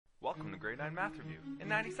welcome to Grade 9 Math Review in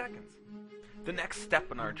 90 seconds. The next step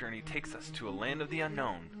in our journey takes us to a land of the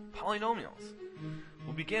unknown, polynomials.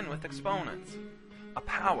 We'll begin with exponents. A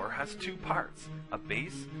power has two parts, a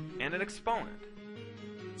base and an exponent.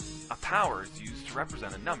 A power is used to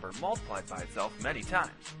represent a number multiplied by itself many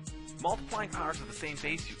times. Multiplying powers of the same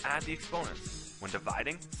base, you add the exponents. When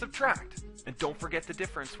dividing, subtract. And don't forget the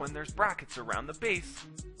difference when there's brackets around the base.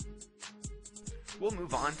 We'll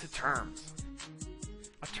move on to terms.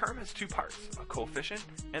 A term has two parts, a coefficient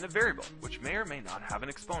and a variable, which may or may not have an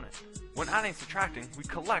exponent. When adding and subtracting, we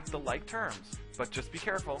collect the like terms. But just be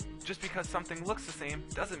careful, just because something looks the same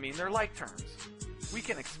doesn't mean they're like terms. We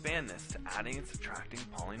can expand this to adding and subtracting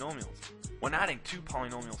polynomials. When adding two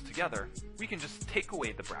polynomials together, we can just take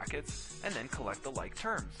away the brackets and then collect the like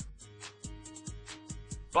terms.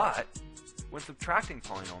 But when subtracting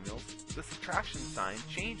polynomials, the subtraction sign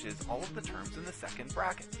changes all of the terms in the second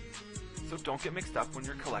bracket. So don't get mixed up when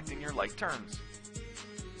you're collecting your like terms.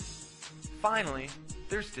 Finally,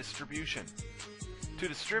 there's distribution. To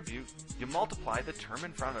distribute, you multiply the term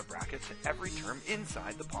in front of a bracket to every term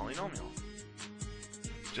inside the polynomial.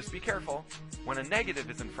 Just be careful, when a negative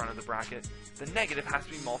is in front of the bracket, the negative has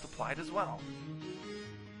to be multiplied as well.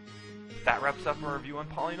 That wraps up our review on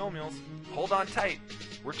polynomials. Hold on tight,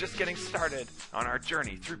 we're just getting started on our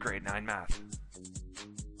journey through Grade 9 Math.